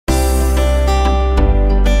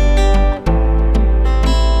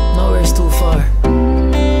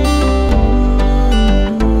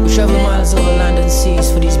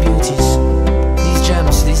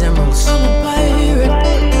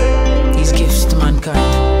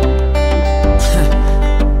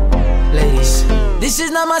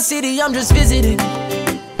my city, I'm just visiting.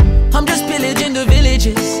 I'm just pillaging the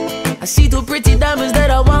villages. I see two pretty diamonds that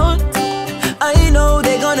I want. I know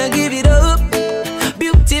they're gonna give it up.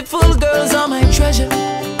 Beautiful girls are my treasure.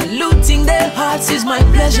 Looting their hearts is my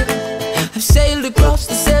pleasure. I've sailed across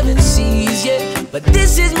the 7 seas, yeah, but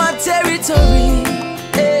this is my territory,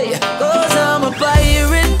 hey, cause I'm a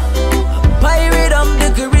pirate of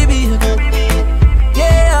the Caribbean.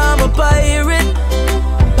 Yeah, I'm a pirate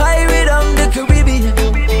of the Caribbean,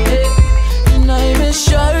 hey. And I'm as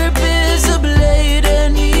sharp as a blade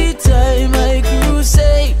anytime I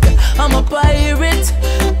crusade. I'm a pirate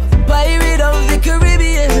of the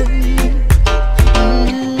Caribbean.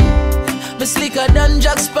 Me slicker than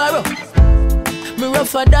Jack Sparrow, me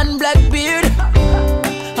rougher than Blackbeard.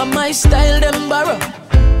 And my style them borrow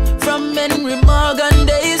from Henry Morgan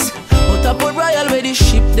days. Out of Port Royal where the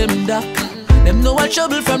ship them dock. Them know what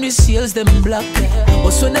trouble from the sails them block.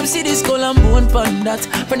 But when them see this skull and bone pan that,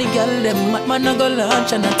 from the girl them man a go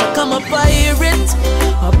launch and attack. I'm a pirate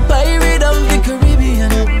of the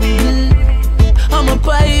Caribbean. I'm a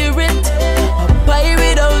pirate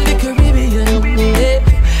of the Caribbean, yeah.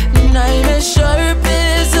 And I'm as sharp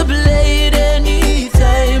as a blade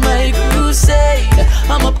anytime I crusade.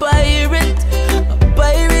 I'm a pirate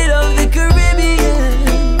of the Caribbean.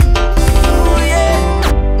 Oh yeah.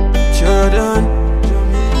 Jordan,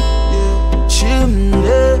 yeah. Chimney,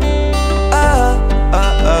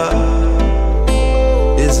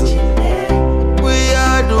 Is it? We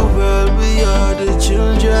are the world, we are the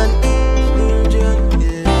children, yeah.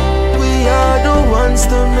 We are the ones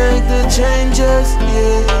to make the changes,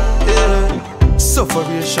 yeah.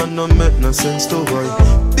 Sufferation no make no sense to why.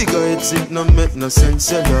 Bigger heads it no make no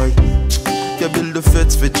sense, you lie. You build the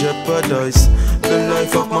fates for jeopardize the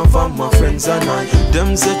life of my fam, my friends and I.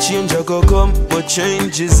 Them say change a go come, but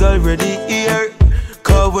change is already here.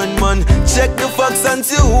 Cause when man check the facts and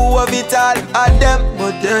see who have it all at them,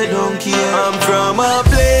 but they don't care. I'm from a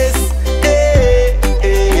place,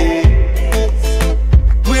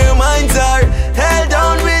 where minds are held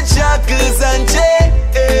down with shackles and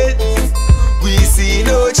chains. We see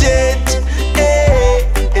no change,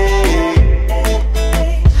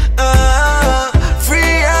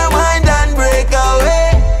 free your mind and break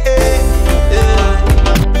away,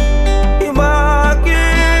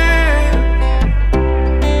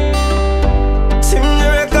 CHIMNEY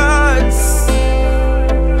records.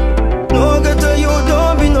 No get to you,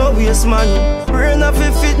 don't be no waste man. Brain off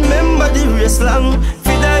if it, remember the race long.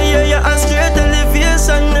 Feed a year, you a straight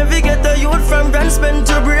elevation. Navigate the youth from Branspen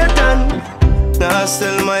to Brayton. Now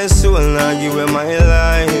sell my soul, now give away my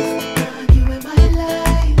life.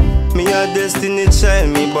 Me a destiny child,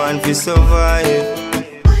 me born to survive.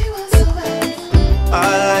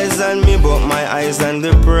 All eyes on me, but my eyes on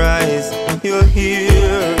the prize. You're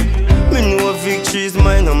here, me know victory is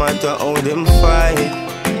mine, no matter how them fight.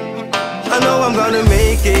 I know I'm gonna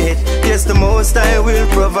make it, yes the most I will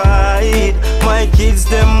provide. My kids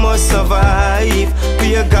them must survive,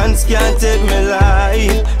 pagans can't take me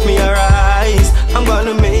life. Me arise, I'm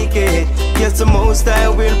gonna make it, yes the most I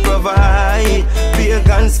will provide.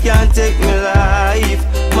 Pagans can't take me life,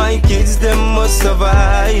 my kids them must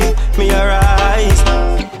survive. Me arise,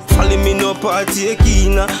 follow me no partake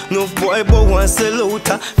in. No boy but one sell out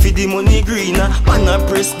for the money greener. Man I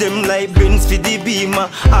press them like Benz for the beamer.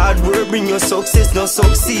 Hard work bring your success, no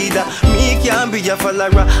succeed. Me can't be a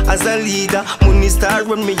follower as a leader. Money start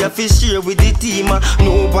when me have to share with the team.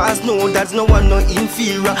 No boss, no that's no one no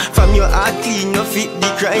inferior. From your heart clean, you fit the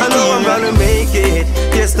criteria. I know I'm gonna make it,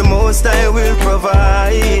 yes the most I will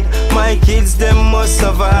provide. My kids them must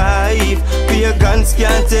survive, pagans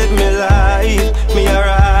can't take me life. Me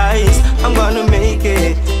arise, I'm gonna make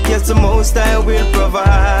it, yes the most I will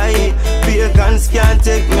provide. Pagans can't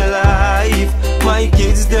take me life, my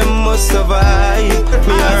kids them must survive.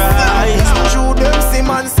 Me arise. Through them see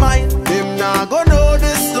man smile, them nah go know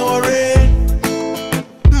the story.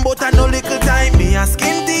 But I know little time, me a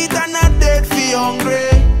skin teeth and not dead for hungry.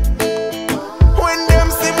 When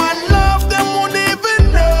them see man love, them won't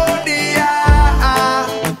even know the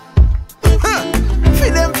for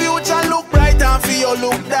them future look bright and for you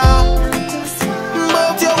look down.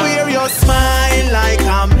 But you wear your smile like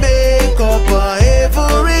a makeup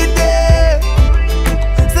every day.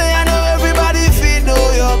 Say I know everybody feel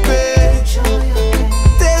know your pain.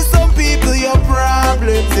 Tell some people your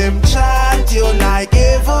problems, them chat you like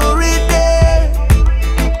every day.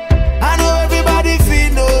 I know everybody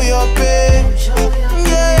feel know your pain.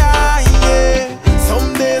 Yeah, yeah.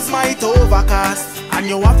 Some days might overcast and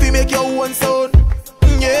you have to make your own sound.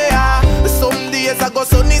 Yeah, some days I go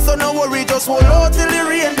sunny, so no worry, just hold out till the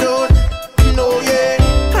rain down. No, yeah,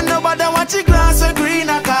 and nobody watch your glass of green.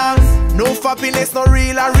 happiness no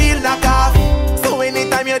real, a real knockoff. So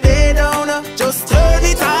anytime you're there down, just turn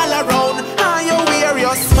it all around. And you wear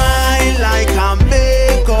your smile like a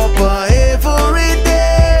makeup every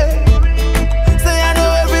day. Say I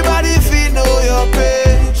know everybody feel know your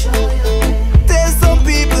pain. Tell some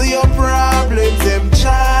people your problems, them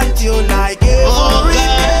chat you like every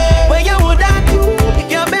day. What you woulda do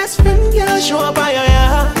if your best friend girl show up at your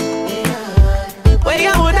yard? What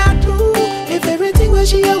you woulda do if everything when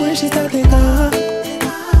she wear she start take off?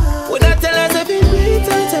 Woulda tell her if you wait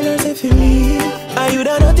and tell her if you leave? And you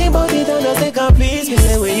don't nothing about it and just take a please. Me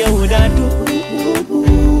say what you woulda do?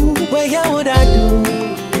 What you woulda do?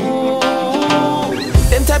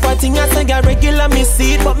 Them type of thing I say get regular me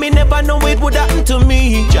see it, but me never know it would happen to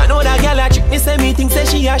me. You know that girl a trick me say me think say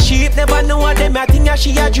she a sheep. Never know what them a think that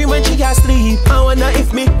she a dream when she a sleep. I wonder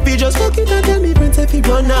if me be just fuck it and tell me friends if he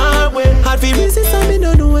run away. Hard fi resist and me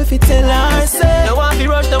no know if it tell her say. No one fi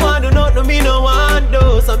rush, no one do not know me no one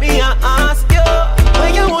do. So me a ask you,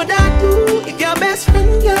 what you woulda do if your best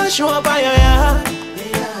friend girl show up at your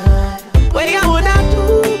yard? What you woulda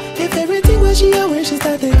do if everything when she a wear she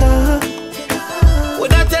start take off?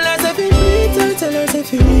 Woulda tell her if you breathe and tell her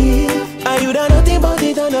if you leave? And you don't nothing about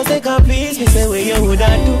it and just take a please. Me say what you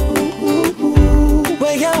woulda do?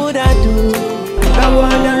 What you woulda do? I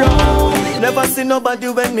wander around, never see nobody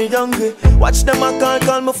when me hungry. Watch them a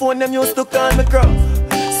call my phone, them used to call me crap.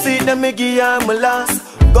 See them me give her my last.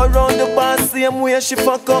 Go round the bar, same way she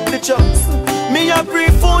fuck up the chucks. Me a free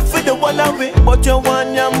food for the one away, but you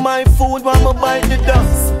want ya my food while me bite the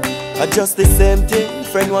dust. I just the same thing,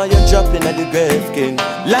 friend, while you're dropping at the grave king.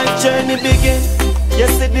 Life journey begin, you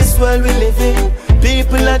see this world we live in.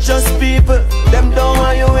 People are just people, them don't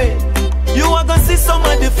want you in. You are gonna see some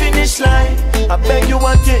of the finish line. I beg you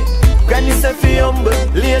one thing, granny say fi humble,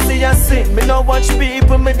 lazy and sin. Me no watch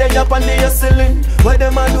people, me day up on the ceiling. What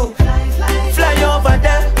them a do? Fly over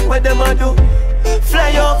them, what them a do?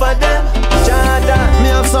 Fly over them, Jordan. Me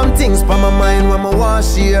have some things for my mind when I want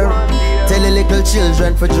share. Tell the little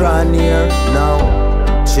children for draw near. Now,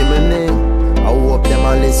 Chimney, I hope them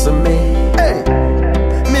a listen me. Hey,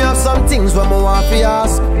 me have some things when I want to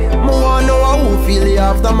ask. Me want know who feel the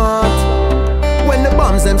aftermath when the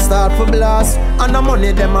bombs them start for blast and the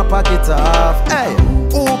money them a pocket off. Hey,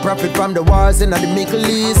 who profit from the wars in the Middle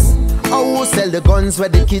East? Or who sell the guns where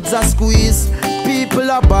the kids are squeezed?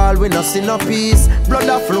 People are ball when no see no peace. Blood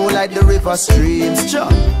a flow like the river streams.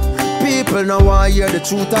 People now want to hear the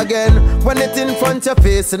truth again when it's in front your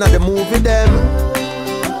face and the movie them.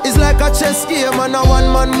 It's like a chess game and a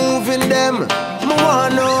one man moving them. Me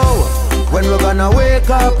wanna know when we're gonna wake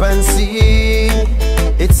up and see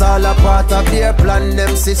it's all a part of their plan.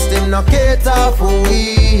 Them system no cater for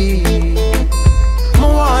we. Me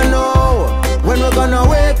wanna know when we're gonna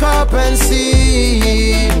wake up and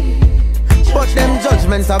see but them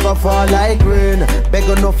judgments are gonna fall like rain. Beg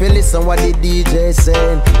enough you listen what the DJ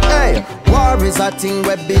saying. Hey, war is a thing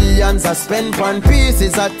where billions are spent on. Peace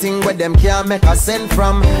is a thing where them can't make a cent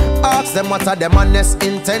from. Ask them what are them honest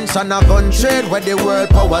intention. A gun trade where the world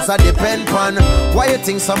powers are depend on. Why you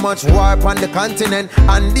think so much war on the continent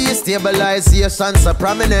and destabilizations are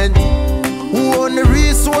prominent? Who own the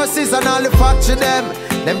resources and all the factory them?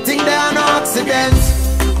 Them think they are no accident.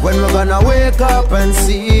 When we're gonna wake up and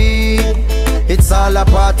see it's all a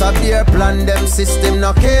part of their plan. Them system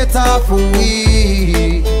no cater for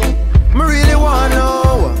we. Me really wanna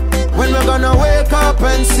know when we're gonna wake up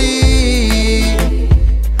and see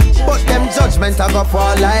but them judgment a go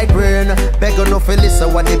fall like rain. Beg enough to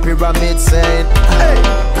listen what the pyramid saying. Hey.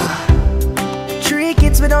 3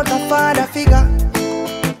 kids without a father figure.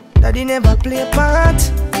 Daddy never play a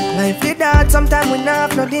part. Life did that, sometime we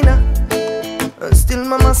not have no dinner. Still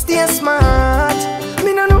mama stay smart.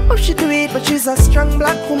 Me no know how she do it, but she's a strong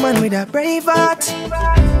black woman with a brave heart.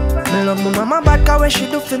 Me love my mama bad, cause what she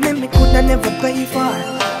do for me coulda never pay for.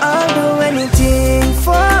 I'll do anything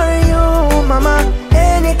for you, mama,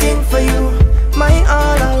 anything for you. My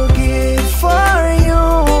all I'll give for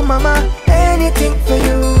you, mama, anything for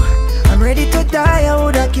you. I'm ready to die, I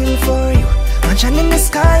woulda kill for you. Mansion in the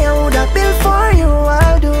sky, I woulda build for you.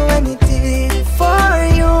 I'll do anything for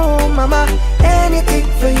you, mama, anything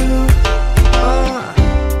for you.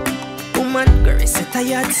 Woman, girl, it's a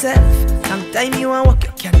tired self. Long time you want work,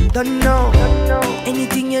 you can't done now.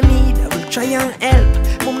 Anything you need, I will try and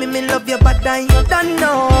help. Mommy, me love you, but I you don't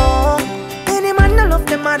know. Any man no love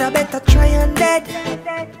them mother, better try and dead.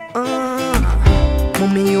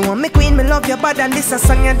 Mommy, you want me queen, me love you, but and this a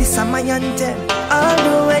song and this a my anthem. I'll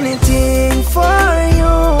do anything for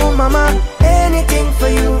you, mama, anything for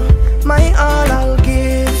you. My all I'll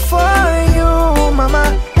give for you, mama,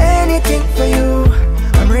 anything for you.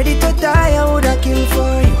 I'm ready to die, I would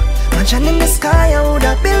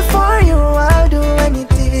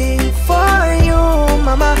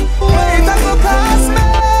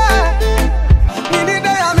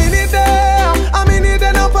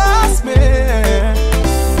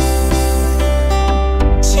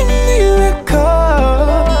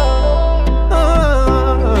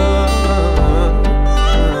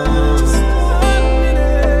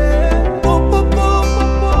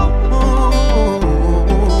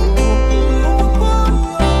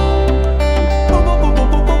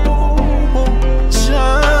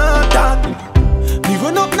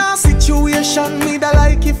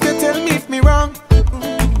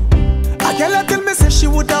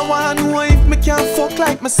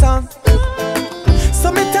song.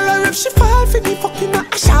 So me tell her if she fall for me fucking a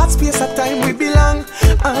short space of time we belong.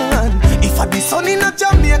 And if I be sunny in a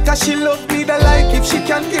Jamaica, she love me the like if she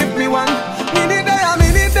can give me one. Me need there, I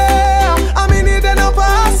need there, I need there no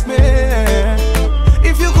pass me.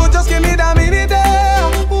 If you could just give me that minute there,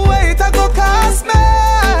 wait I go cost me.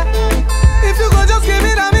 If you could just give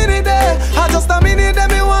me that minute there, I just a minute there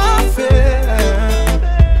me want fair.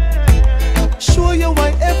 Show you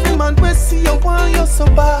why every man will see you want you so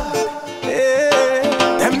bad.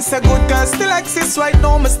 Yeah. Them say good girls still exist right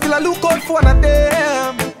now, me still a look out for one of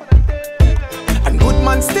them. And good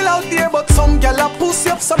man still out there, but some gal a pussy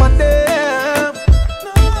up some of them.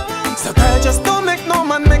 So girl just don't make no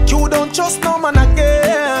man make you don't trust no man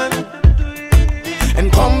again.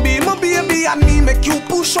 And come be my baby and me make you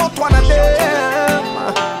push out one of them.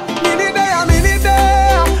 Me need there, I need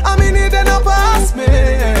there, I need there no pass me.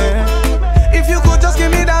 If you could just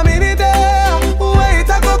give me that minute there, wait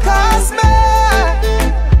I go cost me.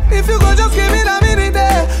 If you could just give me that minute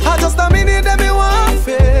there, I just a minute there me want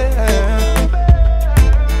fair.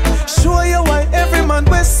 Show you why every man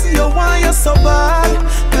will see you why you so bad.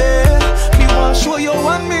 Play, me want show you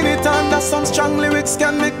 1 minute and that some strong lyrics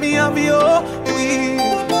can make me have your weed.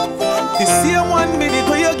 This here 1 minute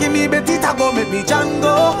where you give me better it go make me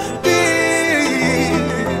Django.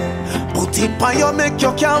 Put it on you make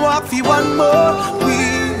you can't walk for one more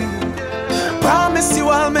week. Promise you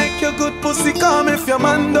I'll make you good pussy come if your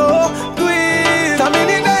man don't do it. I mean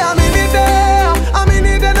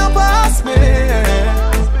it there, no pass me.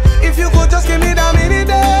 If you could just give me that minute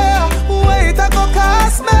there, wait I go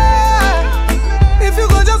cost me. If you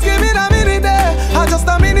could just give me that minute there, I just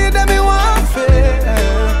a minute there me want fair.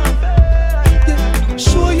 Yeah.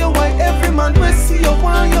 Show you why every man will see you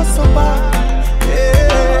why you're so bad.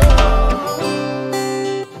 Yeah.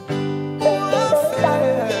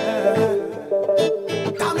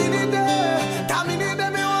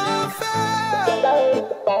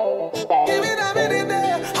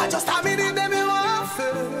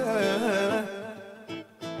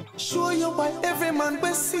 Show you why every man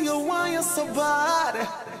will see you why you're so bad.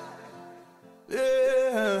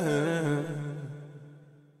 Yeah.